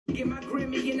Get my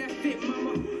Grammy in that fit,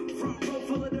 mama. Front row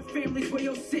full of the families where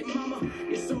you'll sit, mama.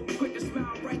 You're so quick to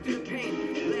smile right through the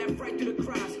pain, laugh right through the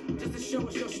cries, just to show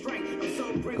us your strength. I'm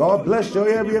so grateful. God bless your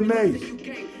area maze.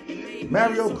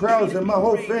 Mario Krause and my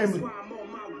whole family.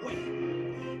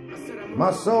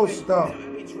 My Soul Star,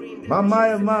 my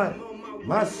Maya Maya,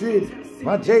 my Sid,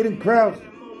 my Jaden Krause,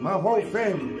 my whole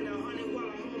family.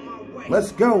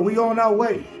 Let's go. We on our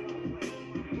way.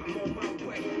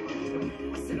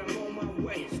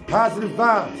 It's positive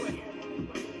vibes.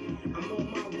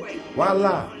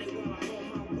 Voila.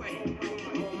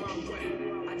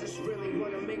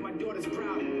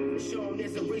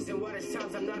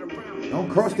 Don't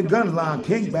cross the gun line,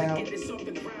 King Bow. Soon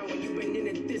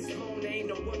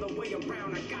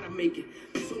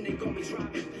they gonna be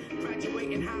driving,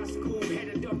 graduating high school,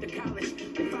 headed off to college.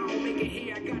 If I don't make it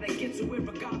here, I gotta get to it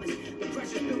regardless.